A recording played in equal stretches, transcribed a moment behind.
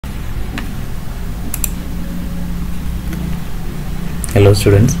Hello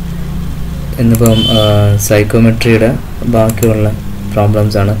students. ഇന്നിപ്പം സൈക്കോമെട്രിയുടെ ബാക്കിയുള്ള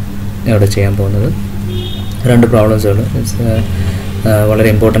problems ആണ് ഇവിടെ ചെയ്യാൻ പോകുന്നത്. രണ്ട് പ്രോബ്ലംസ് ആണ്. വളരെ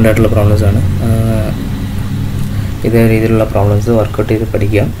ഇമ്പോർട്ടൻ്റ് ആയിട്ടുള്ള പ്രോബ്ലംസ് ആണ്. ഇതേ രീതിയിലുള്ള പ്രോബ്ലംസ് വർക്കൗട്ട് ചെയ്ത്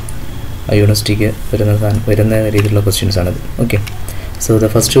പഠിക്കാം. യൂണിവേഴ്സിറ്റിക്ക് വരുന്ന രീതിയിലുള്ള ക്വസ്റ്റ്യൻസ് ആണിത്. Okay, so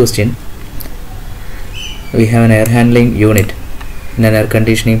the first question, we have an air handling unit in an air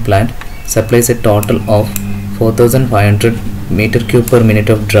conditioning plant supplies a total of 4500 meter cube per minute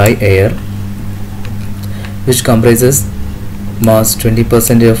of dry air, which comprises mass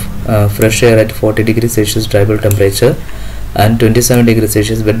 20% of fresh air at 40 degrees Celsius dry bulb temperature and 27 degrees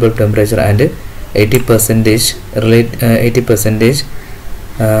Celsius wet bulb temperature, and 80%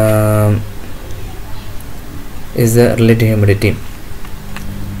 is the relative humidity.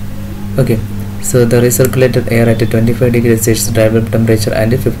 Okay, so the recirculated air at 25 degrees Celsius dry bulb temperature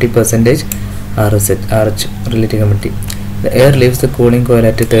and 50% RH relative humidity. The air leaves the cooling coil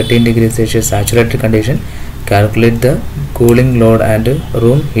at 13 degrees Celsius saturated condition. Calculate the cooling load and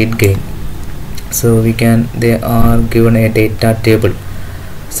room heat gain. So they are given a data table.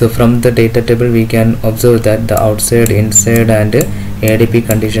 So from the data table we can observe that the outside, inside and ADP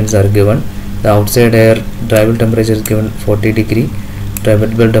conditions are given. The outside air dry bulb temperature is given 40 degree, dry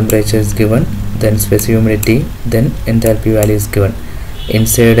bulb temperature is given, then specific humidity, then enthalpy value is given.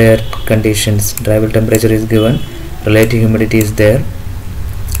 Inside air conditions, dry bulb temperature is given, relative humidity is there,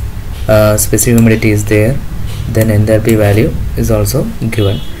 specific humidity is there, then enthalpy value is also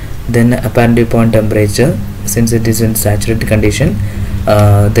given. Then apparent dew point temperature, since it is in saturated condition,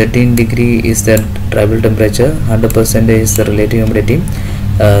 13 degree is the dry bulb temperature, 100% is the relative humidity,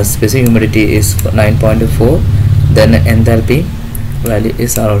 specific humidity is 9.4, then enthalpy value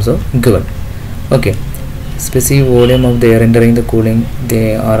is also given. Okay, specific volume of the air entering the cooling, they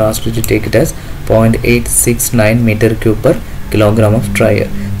are asked to take it as 0.869 meter cube per kilogram of dry air.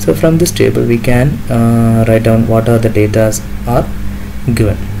 So from this table we can write down what are the data are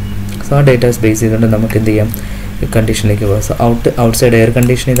given. So our data is based on നമുക്ക് എന്ത് ചെയ്യാം, കണ്ടീഷനിലേക്ക് പോകാം. So outside air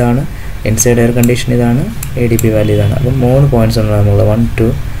condition ഇതാണ്, inside air condition ഇതാണ്, ADP value ഇതാണ്. അപ്പം 3 points ഉണ്ട് നമ്മൾ 1 2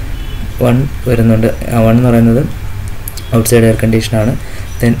 1 വരുന്നുണ്ട്. 1 എന്ന് പറയുന്നത് ഔട്ട്സൈഡ് എയർ കണ്ടീഷനാണ്.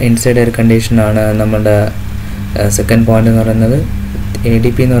 ദെൻ ഇൻസൈഡ് എയർ കണ്ടീഷനാണ് നമ്മുടെ സെക്കൻഡ് പോയിന്റ് എന്ന് പറയുന്നത്.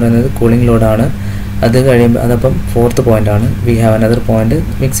 ADP എന്ന് പറയുന്നത് കൂളിംഗ് ലോഡാണ്. അത് കഴിയുമ്പോൾ അതപ്പം 4th പോയിന്റ് ആണ്. We have another point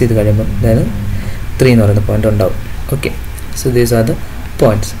mix ചെയ്ത് കഴിയുമ്പോൾ അതായത് 3 എന്ന് പറയുന്ന പോയിന്റ് ഉണ്ടാവും. Okay, so these are the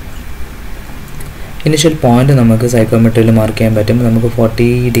points. Initial point നമുക്ക് സൈക്കോമെട്രിയിൽ മാർക്ക് ചെയ്യാൻ പറ്റും. നമുക്ക് 40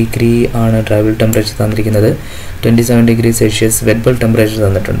 ഡിഗ്രി ആണ് ഡ്രൈ ബൾബ് ടെമ്പറേച്ചർ തന്നിരിക്കുന്നത്, 27 degree Celsius wet bulb temperature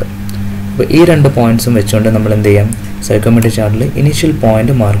തന്നിട്ടുണ്ട്. അപ്പോൾ ഈ രണ്ട് പോയിന്റ്സും വെച്ചുകൊണ്ട് നമ്മൾ എന്ത് ചെയ്യാം, സൈക്കോമെട്രി ചാർട്ടിൽ ഇനിഷ്യൽ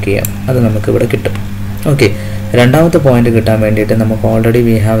പോയിന്റ് മാർക്ക് ചെയ്യാം. അത് നമുക്ക് ഇവിടെ കിട്ടും. ഓക്കെ, രണ്ടാമത്തെ പോയിന്റ് കിട്ടാൻ വേണ്ടിയിട്ട് നമുക്ക് already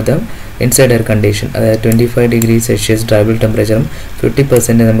we have the inside air condition, അതായത് 25 ഡിഗ്രി സെൽഷ്യസ് ഡ്രൈ ബൾബ് ടെമ്പറേച്ചറും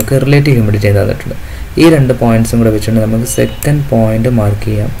 50% നമുക്ക് റിലേറ്റീവ് ഹ്യൂമിഡിറ്റി തന്നിട്ടുണ്ട്. ഈ രണ്ട് പോയിന്റ്സും കൂടെ വെച്ചുകൊണ്ട് നമുക്ക് സെക്കൻഡ് പോയിന്റ് മാർക്ക്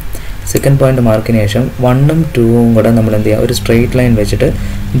ചെയ്യാം. സെക്കൻഡ് പോയിന്റ് മാർക്കിന് ശേഷം 1ഉം 2ഉം കൂടെ നമ്മൾ എന്ത് ചെയ്യുക, ഒരു സ്ട്രെയിറ്റ് ലൈൻ വെച്ചിട്ട്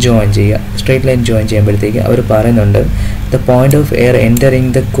ജോയിൻ ചെയ്യുക. സ്ട്രെയിറ്റ് ലൈൻ ജോയിൻ ചെയ്യുമ്പോഴത്തേക്ക് അവർ പറയുന്നുണ്ട്, the point of air entering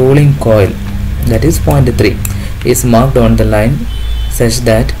the cooling coil, that is point 3, is marked on the line such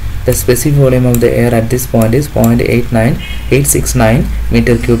that the specific volume of the air at this point is 0.869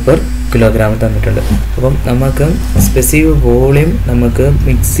 meter cube per kilogram തന്നിട്ടുണ്ട്. അപ്പം നമുക്ക് specific volume നമുക്ക്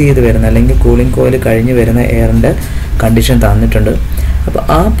mix ചെയ്ത് വരുന്ന അല്ലെങ്കിൽ cooling coil കഴിഞ്ഞ് വരുന്ന എയറിൻ്റെ condition തന്നിട്ടുണ്ട്. അപ്പോൾ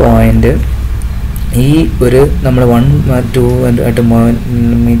ആ പോയിന്റ് ഈ ഒരു നമ്മൾ 1 2 ആയിട്ട്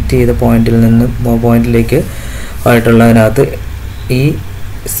മീറ്റ് ചെയ്ത പോയിന്റിലേക്ക് ആയിട്ടുള്ളതിനകത്ത് ഈ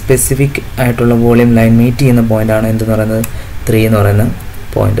സ്പെസിഫിക് ആയിട്ടുള്ള വോളിയം ലൈൻ മീറ്റ് ചെയ്യുന്ന പോയിൻ്റാണ് എന്തെന്ന് പറയുന്നത് 3 എന്ന് പറയുന്ന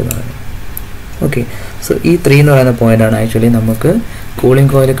പോയിന്റ് എന്ന് പറയുന്നത്. ഓക്കെ, സോ ഈ 3 എന്ന് പറയുന്ന പോയിൻ്റാണ് ആക്ച്വലി നമുക്ക്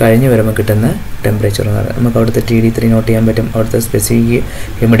കൂളിംഗ് കോയിൽ കഴിഞ്ഞ് വരുമ്പോൾ കിട്ടുന്ന ടെമ്പറേച്ചർ എന്ന് പറയുന്നത്. നമുക്ക് അവിടുത്തെ TD3 നോട്ട് ചെയ്യാൻ പറ്റും, അവിടുത്തെ സ്പെസിഫിക്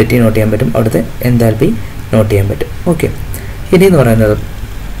ഹ്യൂമിഡിറ്റി നോട്ട് ചെയ്യാൻ പറ്റും, അവിടുത്തെ എൻതാൽപ്പി നോട്ട് ചെയ്യാൻ പറ്റും. ഓക്കെ, ഇനി എന്ന് പറയുന്നത്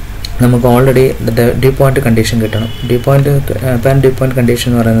നമുക്ക് ഓൾറെഡി ഡ്യൂ പോയിന്റ് കണ്ടീഷൻ കിട്ടണം. ഡ്യൂ പോയിന്റ് കണ്ടീഷൻ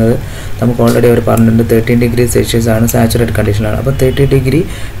എന്ന് പറയുന്നത് നമുക്ക് ഓൾറെഡി അവർ പറഞ്ഞിട്ടുണ്ട് 13 ഡിഗ്രി സെൽഷ്യസ് ആണ് സാച്ചുറേറ്റഡ് കണ്ടീഷനാണ്. അപ്പോൾ 30 ഡിഗ്രി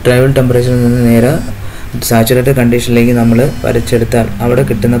ഡ്രൈ ബൾബ് ടെമ്പറേച്ചറിൽ നിന്ന് നേരെ സാച്ചുറേറ്റഡ് കണ്ടീഷനിലേക്ക് നമ്മൾ വരച്ചെടുത്താൽ അവിടെ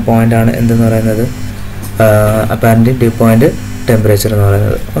കിട്ടുന്ന പോയിൻ്റാണ് എന്തെന്ന് പറയുന്നത് അപ്പാരൻ്റ് ഡ്യൂ പോയിന്റ് ടെമ്പറേച്ചർ എന്ന്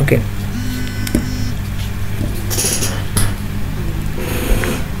പറയുന്നത്. ഓക്കെ,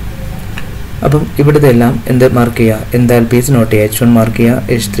 അപ്പം ഇവിടുത്തെ എല്ലാം എന്ത് മാർക്ക് ചെയ്യുക, എൻതാൽപ്പീസ് നോട്ട് ചെയ്യുക. H1 മാർക്ക്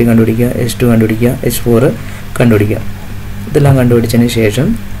ചെയ്യുക, H3 കണ്ടുപിടിക്കുക, H2 കണ്ടുപിടിക്കുക, H4 കണ്ടുപിടിക്കുക. ഇതെല്ലാം കണ്ടുപിടിച്ചതിന് ശേഷം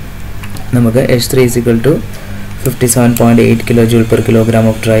നമുക്ക് H3 is equal to 57.8 kilojoule per kilogram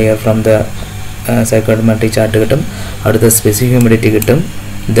of dry air from the psychrometric chart കിട്ടും. അവിടുത്തെ സ്പെസിഫിക് ഹ്യൂമിഡിറ്റി കിട്ടും,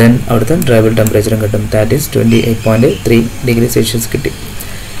 ദെൻ അവിടുത്തെ ഡ്രൈ ബൾബ് ടെമ്പറേച്ചറും കിട്ടും. ദാറ്റ് ഈസ് 28.3 ഡിഗ്രി സെൽഷ്യസ് കിട്ടി.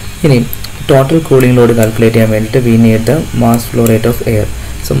 ഇനി total cooling load calculate ചെയ്യാൻ വേണ്ടിയിട്ട് we need the mass flow rate of air.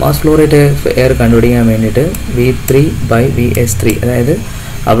 So mass flow rate of air കണ്ടുപിടിക്കാൻ വേണ്ടിയിട്ട് V3 by VS3, അതായത്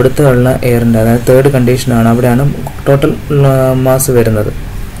അവിടുത്തെ ഉള്ള എയറിൻ്റെ, അതായത് തേർഡ് കണ്ടീഷനാണ്, അവിടെയാണ് ടോട്ടൽ മാസ് വരുന്നത്.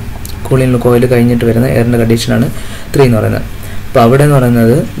 കൂളിംഗ് കോയിൽ കഴിഞ്ഞിട്ട് വരുന്ന എയറിൻ്റെ കണ്ടീഷനാണ് 3 എന്ന് പറയുന്നത്. അപ്പോൾ അവിടെ എന്ന്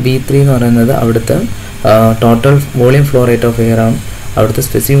പറയുന്നത് V3 എന്ന് പറയുന്നത് അവിടുത്തെ total volume flow rate of air ആണ്. അവിടുത്തെ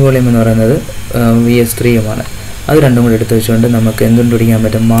സ്പെസിഫിക് വോളിയം എന്ന് പറയുന്നത് VS3യുമാണ്. അത് രണ്ടും കൂടി എടുത്ത് വെച്ചുകൊണ്ട് നമുക്ക് എന്ത് കണ്ടുപിടിക്കാൻ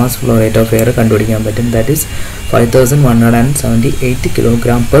പറ്റും? Mass flow rate of air കണ്ടുപിടിക്കാൻ പറ്റും. ദാറ്റ് ഈസ് 5178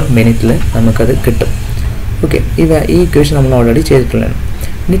 kg/min നമുക്കത് കിട്ടും. ഓക്കെ, ഈ ഇക്വേഷൻ നമ്മൾ ഓൾറെഡി ചെയ്തിട്ടുള്ളതാണ്.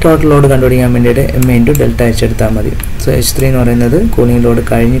 ഇനി ടോട്ടൽ ലോഡ് കണ്ടുപിടിക്കാൻ വേണ്ടിയിട്ട് m×Δh എടുത്താൽ മതി. സോ H3 എന്ന് പറയുന്നത് കൂളിംഗ് ലോഡ്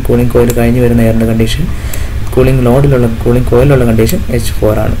കഴിഞ്ഞ്, കൂളിംഗ് കോയിൽ കഴിഞ്ഞ് വരുന്ന എയറിൻ്റെ കണ്ടീഷൻ, കൂളിംഗ് കോയിലുള്ള കണ്ടീഷൻ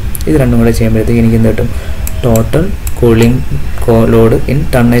H4 ആണ്. ഇത് രണ്ടും കൂടെ ചെയ്യുമ്പോഴത്തേക്ക് എനിക്ക് എന്ത് കിട്ടും? ടോട്ടൽ കൂളിംഗ് ലോഡ് ഇൻ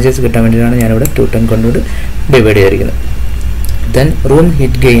ടണ്ണേജസ് കിട്ടാൻ വേണ്ടിയിട്ടാണ് ഞാനിവിടെ 210 കൊണ്ടുകൊണ്ട് ഡിവൈഡ് ചെയ്തിരിക്കുന്നത്. ദെൻ റൂം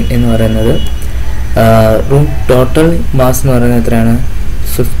ഹീറ്റ് ഗെയിൻ എന്ന് പറയുന്നത്, റൂം ടോട്ടൽ മാസ് എന്ന് പറയുന്നത് എത്രയാണ്?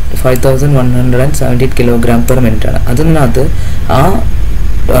 5178 kg/min ആണ്. അതിനകത്ത്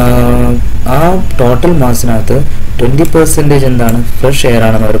ആ ടോട്ടൽ മാസിനകത്ത് 20% എന്താണ്? ഫ്രഷ് എയർ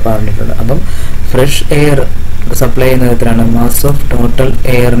ആണെന്ന് അവർ പറഞ്ഞിട്ടുണ്ട്. അപ്പം ഫ്രഷ് എയർ സപ്ലൈ ചെയ്യുന്നത് എത്രയാണ്? മാസ് ഓഫ് ടോട്ടൽ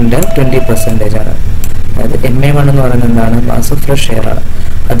എയറിൻ്റെ 20% ആണ്. അതായത് MA1 എന്ന് പറയുന്നത് എന്താണ്? മാസ് ഓഫ് ഫ്രഷ് എയർ ആണ്.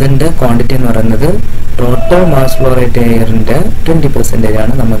 അതിൻ്റെ ക്വാണ്ടിറ്റി എന്ന് പറയുന്നത് ടോട്ടൽ മാസ് ഫ്ലോ റേറ്റ് എയറിൻ്റെ 20%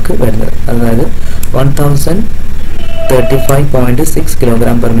 ആണ് നമുക്ക് വരുന്നത്. അതായത് 1035.6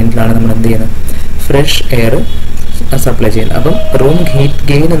 kg/min നമ്മൾ എന്ത് ചെയ്യുന്നത്? ഫ്രഷ് എയർ സപ്ലൈ ചെയ്യുന്നത്. അപ്പം റൂം ഹീറ്റ്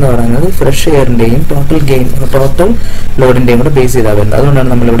ഗെയിൻ എന്ന് പറയുന്നത് ഫ്രഷ് എയറിൻ്റെയും ടോട്ടൽ ലോഡിൻ്റെയും കൂടെ ബേസ് ചെയ്താൽ വരുന്നത്. അതുകൊണ്ടാണ്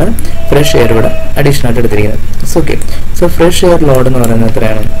നമ്മളിവിടെ ഫ്രഷ് എയർ ഇവിടെ അഡീഷണൽ ആയിട്ട് എടുത്തിരിക്കുന്നത്. Okay, so fresh air load എന്ന് പറയുന്നത്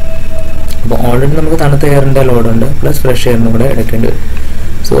എത്രയാണ്? അപ്പോൾ ഓൾറെഡി നമുക്ക് തണുത്ത എയറിൻ്റെ ലോഡുണ്ട്, പ്ലസ് ഫ്രഷ് എയറിനും കൂടെ എടുക്കേണ്ടി വരും.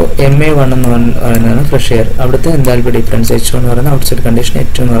 സോ MA1 എന്ന് പറയുന്നതാണ് ഫ്രഷ് എയർ. അവിടുത്തെ എന്തായാലും ഡിഫറൻസ് H1 എന്ന് പറയുന്നത് ഔട്ട്സൈഡ് കണ്ടീഷൻ,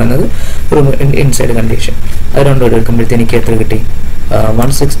 H2 എന്ന് പറയുന്നത് ഇൻസൈഡ് കണ്ടീഷൻ. അത് രണ്ടും എടുക്കുമ്പോഴത്തേക്ക് എനിക്ക് എത്ര കിട്ടി?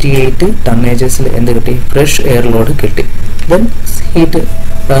 168 ടണ്ണേജസിൽ എന്ത് കിട്ടി? ഫ്രഷ് എയർ ലോഡ് കിട്ടി. ദെൻ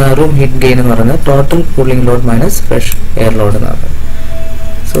റൂം ഹീറ്റ് ഗെയിൻ എന്ന് പറയുന്നത് total cooling load minus fresh air load എന്ന് പറയുന്നത്.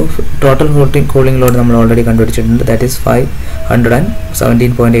 സോ ടോട്ടൽ കൂളിംഗ് ലോഡ് നമ്മൾ already കണ്ടുപിടിച്ചിട്ടുണ്ട്. That is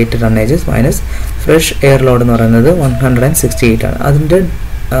 517.8 ടണ്ണേജസ് minus fresh air load എന്ന് പറയുന്നത് 168 ആണ്. അതിൻ്റെ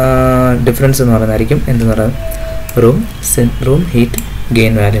ഡിഫറൻസ് എന്ന് പറയുന്നതായിരിക്കും എന്തെന്ന് പറയുന്നത്? റൂം ഹീറ്റ്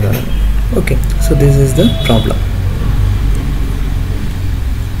ഗെയിൻ വാല്യൂ എന്ന് പറയുന്നത്. Okay, so this is the problem.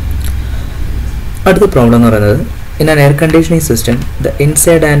 അടുത്ത പ്രോബ്ലം എന്ന് പറയുന്നത്, in an air conditioning system the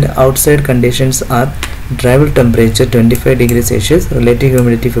inside and outside conditions are drivable temperature 25 degrees Celsius, relative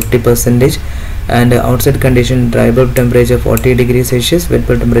humidity 50%, and outside condition drivable temperature 40 degrees Celsius, wet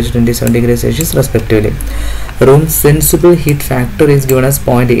bulb temperature 27 degrees Celsius respectively. Room sensible heat factor is given as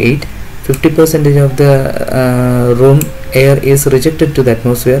 0.8. 50% of the room air is rejected to the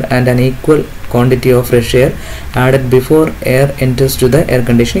atmosphere and an equal quantity of fresh air added before air enters to the air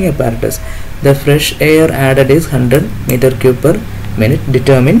conditioning apparatus. The fresh air added is 100 m³/min.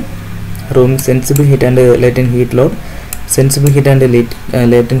 Determine room sensible heat and latent heat load. Sensible heat and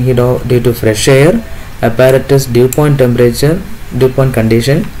latent heat due to fresh air, apparatus dew point temperature, dew point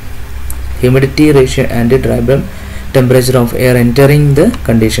condition, humidity ratio and drivable temperature of air entering the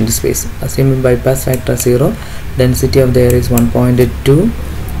conditioned space. Assuming bypass factor 0, density of the air is 1.2,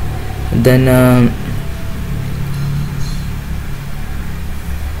 then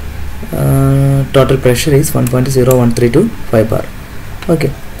total pressure is 1.0132 bar. Okay,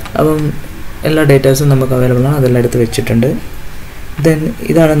 അപ്പം എല്ലാ ഡേറ്റാസും നമുക്ക് available ആണ്, അതെല്ലാം എടുത്ത് വെച്ചിട്ടുണ്ട്. Then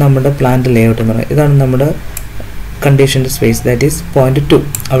ഇതാണ് നമ്മുടെ plant layout എന്ന് പറയുന്നത്. ഇതാണ് നമ്മുടെ കണ്ടീഷൻഡ് സ്പേസ്, ദാറ്റ് ഈസ് 0.2.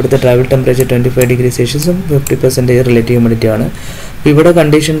 അവിടുത്തെ ഡ്രൈവൽ ടെമ്പറേച്ചർ 25 ഡിഗ്രി സെൽഷ്യസും 50% റിലേറ്റീവ് ഹ്യൂമിഡിറ്റി ആണ്. ഇവിടെ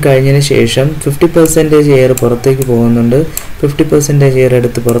കണ്ടീഷൻ കഴിഞ്ഞതിന് ശേഷം 50% എയർ പുറത്തേക്ക് പോകുന്നുണ്ട്, 50% എയർ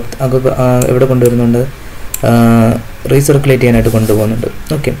എടുത്ത് എവിടെ കൊണ്ടുവരുന്നുണ്ട്? റീസർക്കുലേറ്റ് ചെയ്യാനായിട്ട് കൊണ്ടുപോകുന്നുണ്ട്.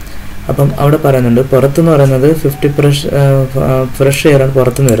 ഓക്കെ, അപ്പം അവിടെ പറയുന്നുണ്ട് പുറത്തുനിന്ന് പറയുന്നത് 50 ഫ്രഷ് എയറാണ്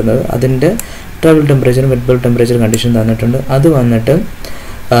പുറത്തുനിന്ന് വരുന്നത്. അതിൻ്റെ ഡ്രൈവൽ ടെമ്പറേച്ചറും വെറ്റ് ബൾബ് ടെമ്പറേച്ചർ കണ്ടീഷൻ തന്നിട്ടുണ്ട്. അത് വന്നിട്ട്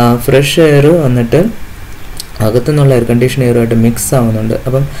ഫ്രഷ് എയർ വന്നിട്ട് അകത്തുനിന്നുള്ള എയർ കണ്ടീഷൻ എയറുമായിട്ട് മിക്സ് ആവുന്നുണ്ട്.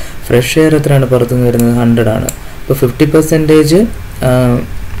 അപ്പം ഫ്രഷ് എയർ എത്രയാണ് പുറത്തുനിന്ന് വരുന്നത്? 100 ആണ്. അപ്പോൾ 50%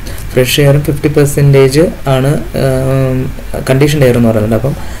 ഫ്രഷ് എയറും 50% ആണ് കണ്ടീഷൻഡ് എയർ എന്ന് പറയുന്നത്.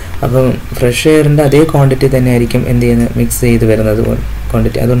 അപ്പം ഫ്രഷ് എയറിൻ്റെ അതേ ക്വാണ്ടിറ്റി തന്നെ ആയിരിക്കും എന്ത് ചെയ്യുന്നത്? മിക്സ് ചെയ്ത് വരുന്നത്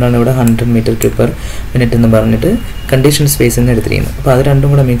ക്വാണ്ടിറ്റി. അതുകൊണ്ടാണ് ഇവിടെ 100 m³/min എന്ന് പറഞ്ഞിട്ട് കണ്ടീഷൻ സ്പേസ് എന്ന് എടുത്തിരിക്കുന്നത്. അപ്പോൾ അത് രണ്ടും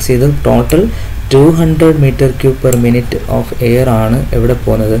കൂടെ മിക്സ് ചെയ്ത് ടോട്ടൽ 200 m³/min ഓഫ് എയർ ആണ് എവിടെ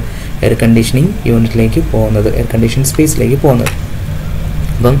പോകുന്നത്? എയർ കണ്ടീഷനിങ് യൂണിറ്റിലേക്ക് പോകുന്നത്, എയർ കണ്ടീഷൻ സ്പേസിലേക്ക് പോകുന്നത്.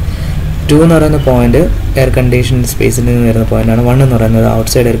 അപ്പം 2 എന്ന് പറയുന്ന പോയിന്റ് എയർ കണ്ടീഷൻ സ്പേസിൽ നിന്ന് വരുന്ന പോയിന്റാണ്. 1 എന്ന് പറയുന്നത്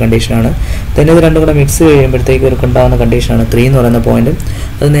ഔട്ട്സൈഡ് എയർ കണ്ടീഷനാണ്. തന്നെ ഇത് രണ്ടും കൂടെ മിക്സ് കഴിയുമ്പോഴത്തേക്ക് ഒരു ഉണ്ടാകുന്ന കണ്ടീഷനാണ് 3 എന്ന് പറയുന്ന പോയിന്റ്.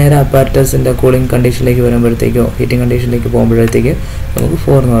 അത് നേരെ അപ്പാരറ്റസിൻ്റെ കൂളിംഗ് കണ്ടീഷനിലേക്ക് വരുമ്പോഴത്തേക്കോ ഹീറ്റിംഗ് കണ്ടീഷനിലേക്ക് പോകുമ്പോഴത്തേക്ക് നമുക്ക്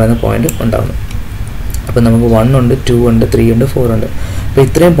 4 എന്ന് പറയുന്ന പോയിന്റ് ഉണ്ടാകുന്നു. അപ്പോൾ നമുക്ക് 1 ഉണ്ട്, 2 ഉണ്ട്, 3 ഉണ്ട്, 4 ഉണ്ട്. അപ്പോൾ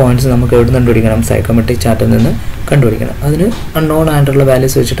ഇത്രയും പോയിന്റ്സ് നമുക്ക് എവിടെ നിന്ന് കണ്ടുപിടിക്കണം? സൈക്കോമെട്രിക് ചാർട്ടിൽ നിന്ന് കണ്ടുപിടിക്കണം. അതിന് അൺനോൺ ആയിട്ടുള്ള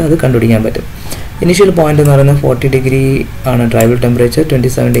വാല്യൂസ് വെച്ചിട്ട് അത് കണ്ടുപിടിക്കാൻ പറ്റും. ഇനീഷ്യൽ പോയിന്റ് എന്ന് പറയുന്നത് 40 ഡിഗ്രി ആണ് ഡ്രൈബിൾ temperature,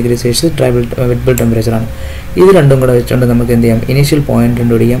 27 degree Celsius wettable temperature ആണ്. ഇത് രണ്ടും കൂടെ വെച്ചുകൊണ്ട് നമുക്ക് എന്ത് ചെയ്യാം? ഇനീഷ്യൽ പോയിന്റ്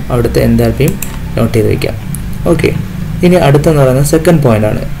കണ്ടുപിടിക്കാം, അവിടുത്തെ എൻതാൽപ്പിയും നോട്ട് ചെയ്ത് വയ്ക്കാം. ഓക്കെ, ഇനി അടുത്തെന്ന് പറയുന്നത് സെക്കൻഡ് പോയിന്റ്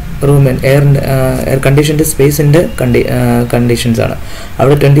ആണ്. എയർ കണ്ടീഷൻ്റെ സ്പേസിൻ്റെ കണ്ടീഷൻസ് ആണ്.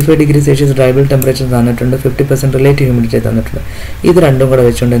 അവിടെ 25 ഡിഗ്രി സെൽഷ്യസ് ഡ്രൈബിൾ ടെമ്പറേച്ചർ തന്നിട്ടുണ്ട്, 50% റിലേറ്റീവ് ഹ്യൂമിഡിറ്റി തന്നിട്ടുണ്ട്. ഇത് രണ്ടും കൂടെ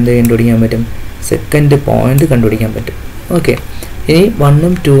വെച്ചുകൊണ്ട് എന്ത് കണ്ടുപിടിക്കാൻ പറ്റും? സെക്കൻഡ് പോയിന്റ് കണ്ടുപിടിക്കാൻ പറ്റും. ഓക്കെ, ഇനി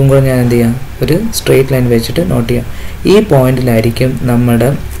 1ഉം 2ഉം കൂടെ ഞാൻ എന്ത് ചെയ്യാം? ഒരു സ്ട്രെയിറ്റ് ലൈൻ വെച്ചിട്ട് നോട്ട് ചെയ്യാം. ഈ പോയിന്റിലായിരിക്കും നമ്മുടെ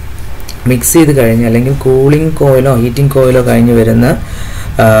മിക്സ് ചെയ്ത് കഴിഞ്ഞ് അല്ലെങ്കിൽ കൂളിംഗ് കോയിലോ ഹീറ്റിംഗ് കോയിലോ കഴിഞ്ഞ് വരുന്ന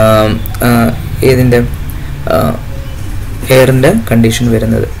ഇതിൻ്റെ എയറിൻ്റെ കണ്ടീഷൻ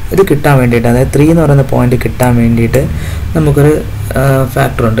വരുന്നത്. ഇത് കിട്ടാൻ വേണ്ടിയിട്ട്, അതായത് 3 എന്ന് പറയുന്ന പോയിന്റ് കിട്ടാൻ വേണ്ടിയിട്ട് നമുക്കൊരു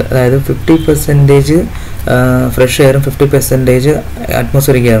ഫാക്ടറുണ്ട്. അതായത് 50% ഫ്രഷ് എയറും 50%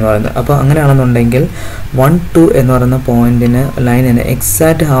 അറ്റ്മോസ്ഫിയറിക് എയർ എന്ന് പറയുന്നത്. അപ്പോൾ അങ്ങനെയാണെന്നുണ്ടെങ്കിൽ 1, 2 എന്ന് പറയുന്ന പോയിന്റിന് ലൈനിനെ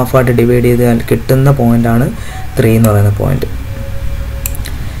എക്സാക്റ്റ് ഹാഫായിട്ട് ഡിവൈഡ് ചെയ്താൽ കിട്ടുന്ന പോയിന്റാണ് 3 എന്ന് പറയുന്ന പോയിന്റ്.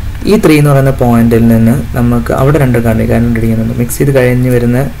 ഈ 3 എന്ന് പറയുന്ന പോയിന്റിൽ നിന്ന് നമുക്ക് അവിടെ രണ്ട് കണ്ടുപിടിക്കുന്നുണ്ട്. മിക്സ് ചെയ്ത് കഴിഞ്ഞ്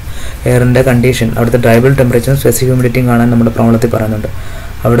വരുന്ന എയറിൻ്റെ കണ്ടീഷൻ, അവിടുത്തെ ഡ്രൈബിൾ ടെമ്പറേച്ചറും സ്പെസിഫിക് ഹ്യൂമിഡിറ്റിയും കാണാൻ നമ്മുടെ പ്രോബ്ലത്തിൽ പറയുന്നുണ്ട്.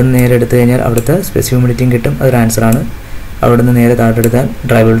 അവിടെ നിന്ന് നേരെ എടുത്തു കഴിഞ്ഞാൽ അവിടുത്തെ സ്പെസിഫിക് ഹ്യൂമിഡിറ്റിയും കിട്ടും, അതൊരു ആൻസറാണ്. അവിടെ നിന്ന് നേരെ താഴെടുത്താൽ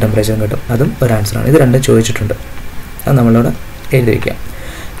ഡ്രൈബിൾ ടെമ്പറേച്ചറും കിട്ടും, അതും ഒരു ആൻസറാണ്. ഇത് രണ്ടും ചോദിച്ചിട്ടുണ്ട്, അത് നമ്മളിവിടെ എഴുതി വയ്ക്കാം.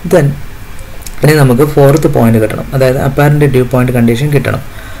 ഇനി നമുക്ക് 4th പോയിന്റ് കിട്ടണം, അതായത് അപ്പാരൻ്റ് ഡ്യൂ പോയിന്റ് കണ്ടീഷൻ കിട്ടണം.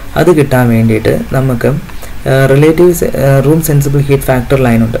 അത് കിട്ടാൻ വേണ്ടിയിട്ട് നമുക്ക് relative room sensible heat factor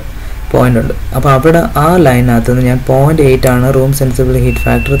ലൈനുണ്ട്, point ഉണ്ട്. അപ്പോൾ അവിടെ ആ ലൈനകത്ത് നിന്ന് ഞാൻ 0.8 ആണ് റൂം സെൻസിബിൾ ഹീറ്റ്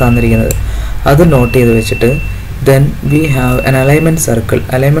ഫാക്ടർ തന്നിരിക്കുന്നത്. അത് നോട്ട് ചെയ്ത് വെച്ചിട്ട് then we have an alignment circle.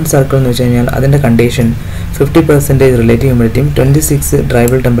 Alignment circle എന്ന് വെച്ച് കഴിഞ്ഞാൽ അതിൻ്റെ കണ്ടീഷൻ 50% റിലേറ്റീവ് ഹ്യൂമിഡിറ്റിയും 26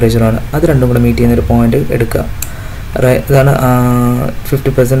 ഡ്രൈബിൾ ടെമ്പറേച്ചറുമാണ്. അത് രണ്ടും കൂടെ മീറ്റ് ചെയ്യുന്നൊരു പോയിന്റ് എടുക്കുക. ഇതാണ്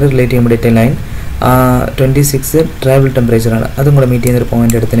 50% റിലേറ്റീവ് ഹ്യൂമിഡിറ്റി ലൈൻ, 26 ഡ്രൈബിൾ ടെമ്പറേച്ചറാണ്. അതും കൂടെ മീറ്റ് ചെയ്യുന്നൊരു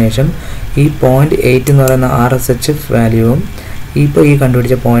പോയിന്റ് എടുത്തതിന് ശേഷം ഈ 0.8 എന്ന് പറയുന്ന RSH വാല്യൂവും ഇപ്പോൾ ഈ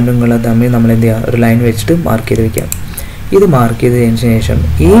കണ്ടുപിടിച്ച പോയിന്റുകൾ തമ്മിൽ നമ്മൾ എന്ത് ചെയ്യുക? ഒരു ലൈൻ വെച്ചിട്ട് മാർക്ക് ചെയ്ത് വയ്ക്കാം. ഇത് മാർക്ക് ചെയ്തതിന് ശേഷം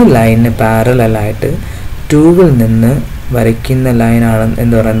ഈ ലൈനിന് പാരലായിട്ട് 2വിൽ നിന്ന് വരയ്ക്കുന്ന ലൈനാണ്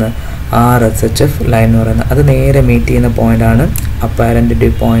എന്ന് പറയുന്നത് RSHF ലൈൻ എന്ന് പറയുന്നത്. അത് നേരെ മീറ്റ് ചെയ്യുന്ന പോയിന്റാണ് അപ്പാരൻ്റ്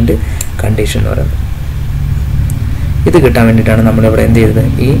ഡ്യൂ പോയിന്റ് കണ്ടീഷൻ എന്ന് പറയുന്നത്. ഇത് കിട്ടാൻ വേണ്ടിയിട്ടാണ് നമ്മളിവിടെ എന്ത് ചെയ്തത്?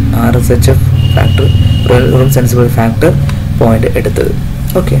 ഈ RSHF factor, room sensible factor point എടുത്തത്.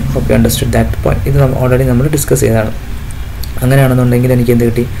 Okay, hope you understood that point. ഇത് ഓൾറെഡി നമ്മൾ ഡിസ്കസ് ചെയ്തതാണ്. അങ്ങനെയാണെന്നുണ്ടെങ്കിൽ എനിക്ക് എന്ത്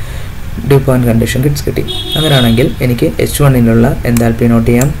കിട്ടി? ഡ്യൂ പോയിന്റ് കണ്ടീഷൻ കിട്ടി. അങ്ങനെയാണെങ്കിൽ എനിക്ക് H1ലുള്ള എൻതാൽപ്പി നോട്ട്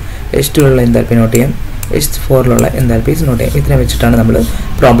ചെയ്യാം, H2ലുള്ള എൻതാൽപ്പി നോട്ട് ചെയ്യാം, H4ലുള്ള എൻതാൽപ്പീസ് നോട്ട് ചെയ്യാം. ഇതിനെ വെച്ചിട്ടാണ് നമ്മൾ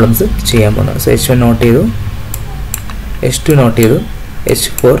പ്രോബ്ലംസ് ചെയ്യാൻ പോകുന്നത്. സോ H1 നോട്ട് ചെയ്തു, H2 നോട്ട് ചെയ്തു,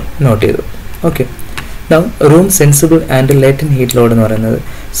 H4 നോട്ട് ചെയ്തു. Okay, now room sensible and latent heat load എന്ന് പറയുന്നത്.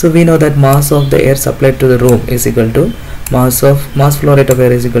 So we know that mass of the air supplied to the room is equal to mass flow rate of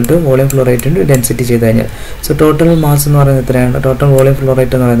air is equal to volume flow rate into density ചെയ്ത് കഴിഞ്ഞാൽ. So total mass എന്ന് പറയുന്നത് എത്രയാണ്? Total volume flow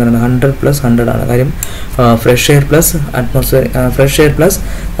rate എന്ന് പറയുന്നത് 100 + 100 ആണ്. കാര്യം fresh air plus atmosphere, fresh air plus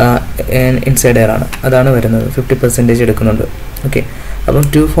inside air ആണ്, അതാണ് വരുന്നത്. 50% എടുക്കുന്നുണ്ട്. ഓക്കെ, അപ്പം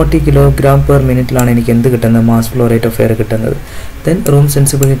 240 kg/min എനിക്ക് എന്ത് കിട്ടുന്നത്? Mass flow rate of air കിട്ടുന്നത്. Then room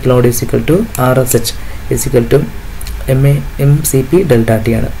sensible heat Lord is equal to RSH is equal to MCP ΔT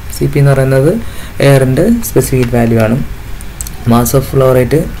ആണ്. CP എന്ന് പറയുന്നത് എയറിൻ്റെ സ്പെസിഫിക് വാല്യൂ ആണ്. മാസ് ഓഫ് ഫ്ലോ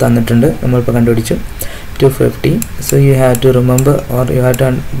റേറ്റ് തന്നിട്ടുണ്ട്, നമ്മളിപ്പോൾ കണ്ടുപിടിച്ചു 250. So you have to remember or you have to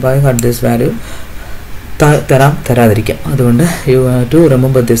by heart this value. തരാതിരിക്കാം, അതുകൊണ്ട് you have to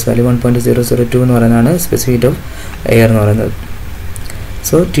remember this value. 1.002 എന്ന് പറയുന്നതാണ് സ്പെസിഫിക് ഓഫ് എയർ എന്ന് പറയുന്നത്.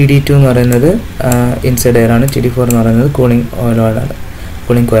 സോ TD2 എന്ന് പറയുന്നത് ഇൻസൈഡ് എയർ ആണ്, TD4 എന്ന് പറയുന്നത് കൂളിംഗ് ഓയിലാണ്,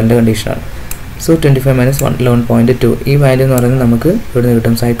 കൂളിംഗ് കോയിലിൻ്റെ കണ്ടീഷനാണ്. സോ 25 - 1 11.2 ഈ വാല്യൂ എന്ന് പറയുന്നത് നമുക്ക് ഇവിടെ നിന്ന്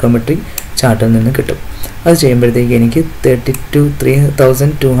കിട്ടും, സൈക്കോമെട്രിക് ചാർട്ടിൽ നിന്ന് കിട്ടും. അത് ചെയ്യുമ്പോഴത്തേക്ക് എനിക്ക്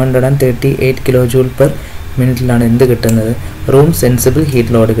 32,238 kJ/min എന്ത് കിട്ടുന്നത്? റൂം സെൻസിബിൾ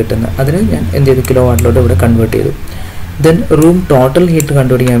ഹീറ്റ് ലോഡ് കിട്ടുന്നത്. അതിന് ഞാൻ എന്ത് ചെയ്തു? കിലോ വാട്ടിലോട്ട് ഇവിടെ കൺവേർട്ട് ചെയ്തു. ദെൻ റൂം ടോട്ടൽ ഹീറ്റ്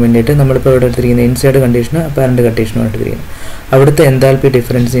കണ്ടുപിടിക്കാൻ വേണ്ടിയിട്ട് നമ്മളിപ്പോൾ ഇവിടെ എടുത്തിരിക്കുന്ന ഇൻസൈഡ് കണ്ടീഷന് അപ്പാരൻ്റ് കണ്ടീഷനും എടുത്തിരിക്കുന്നത്. അവിടുത്തെ എൻതാൽപ്പി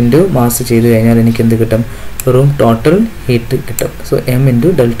ഡിഫറൻസ് ഇൻറ്റു മാസ് ചെയ്ത് കഴിഞ്ഞാൽ എനിക്ക് എന്ത് കിട്ടും? റൂം ടോട്ടൽ ഹീറ്റ് കിട്ടും. സോ M ×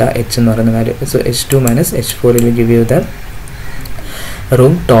 ΔH എന്ന് പറയുന്ന value. So H2 - H4 will give you the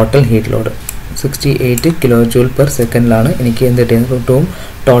room total heat load 68 kJ/s എനിക്ക് എന്ത് കിട്ടിയത്? റൂം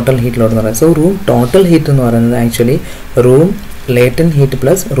ടോട്ടൽ ഹീറ്റ് ലോഡ് എന്ന് പറയുന്നത്. സോ റൂം ടോട്ടൽ ഹീറ്റ് എന്ന് പറയുന്നത് actually room latent heat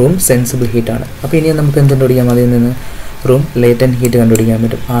plus room sensible heat ആണ്. അപ്പോൾ ഇനി നമുക്ക് എന്ത് കണ്ടുപിടിക്കാം? അതിൽ നിന്ന് റൂം ലേറ്റൻറ്റ് ഹീറ്റ് കണ്ടുപിടിക്കാൻ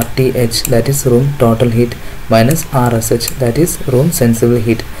പറ്റും. RTH that is room total heat minus RSH that is room sensible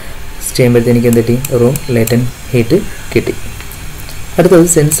heat ചെയ്യുമ്പോഴത്തേക്ക് എനിക്ക് എന്ത് കിട്ടി? റൂം ലേറ്റൻറ്റ് ഹീറ്റ് കിട്ടി. അടുത്തത്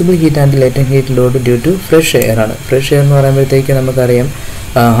sensible heat and latent heat load due to fresh air ആണ്. ഫ്രഷ് എയർ എന്ന് പറയുമ്പോഴത്തേക്ക് നമുക്കറിയാം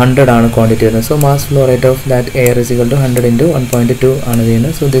 100 ആണ് ക്വാണ്ടിറ്റി വരുന്നത്. So mass flow rate of that air is equal to 100 into 1.2 ആണ്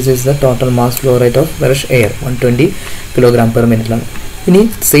ചെയ്യുന്നത്. So this is the total mass flow rate of fresh air 120 kg/minute. ഇനി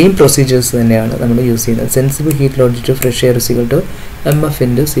same procedures തന്നെയാണ് നമ്മൾ യൂസ് ചെയ്യുന്നത്. Sensible heat load to fresh air is equal to MF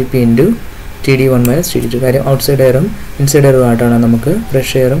into CP into TD1 minus TD2. കാര്യം outside എയറും inside എയറും ആയിട്ടാണ് നമുക്ക്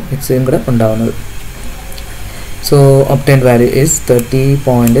fresh എയറും എക്സും കൂടെ ഉണ്ടാകുന്നത്. So obtained value is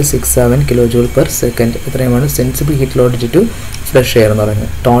 30.67 kJ/s. ഇത്രയുമാണ് sensible heat load due to fresh air എന്ന്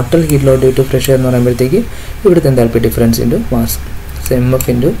പറയുന്നത്. Total heat load due to fresh air എന്ന് പറയുമ്പോഴത്തേക്ക് ഇവിടുത്തെ എന്താൽപ്പി difference into mass. MF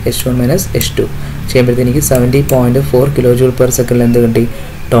into H1 minus H2 ചെയ്യുമ്പോഴത്തേക്ക് എനിക്ക് 70.4 kJ/s എന്ത് കിട്ടി?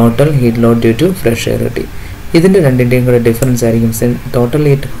 Total heat load due to fresh air കിട്ടി. ഇതിൻ്റെ രണ്ടിൻ്റെയും കൂടെ ഡിഫറൻസ് ആയിരിക്കും ടോട്ടൽ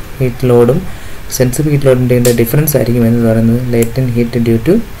ഹീറ്റ് ലോഡും സെൻസിബിൾ ഹീറ്റ് ലോഡിൻ്റെ ഡിഫറൻസ് ആയിരിക്കും എന്ന് പറയുന്നത് latent heat due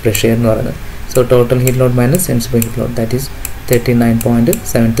to fresh air എന്ന് പറയുന്നത്. So total heat load minus sensible heat load, that is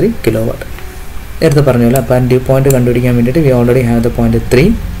 39.73 kilowatt. നേരത്തെ പറഞ്ഞ പോലെ apparent dew point കണ്ടുപിടിക്കാൻ വേണ്ടിയിട്ട് we already have the point 3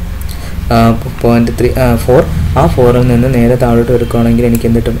 4. ആ 4ൽ നിന്ന് നേരെ താഴോട്ട് എടുക്കുകയാണെങ്കിൽ എനിക്ക്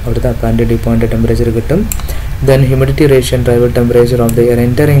എന്ത് കിട്ടും? അവിടുത്തെ apparent dew point ടെമ്പറേച്ചർ കിട്ടും. Then humidity ratio and arrival temperature of the air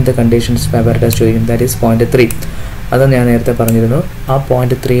entering the conditions apparatus ചോദിക്കും, that is point 3. അത് ഞാൻ നേരത്തെ പറഞ്ഞിരുന്നു. ആ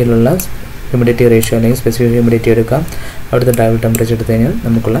point 3ലുള്ള ഹ്യൂമിഡിറ്റി റേഷ്യോ അല്ലെങ്കിൽ സ്പെസിഫിക് ഹ്യൂമിഡിറ്റി എടുക്കാം. അവിടുത്തെ ഡ്രൈവൽ ടെമ്പറേച്ചർ എടുത്തു കഴിഞ്ഞാൽ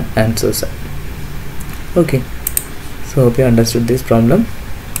നമുക്കുള്ള answers. Okay, so hope you understood this problem.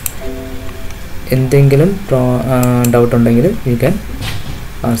 എന്തെങ്കിലും ഡൗട്ട് ഉണ്ടെങ്കിൽ you can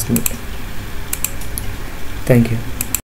ask me. Thank you.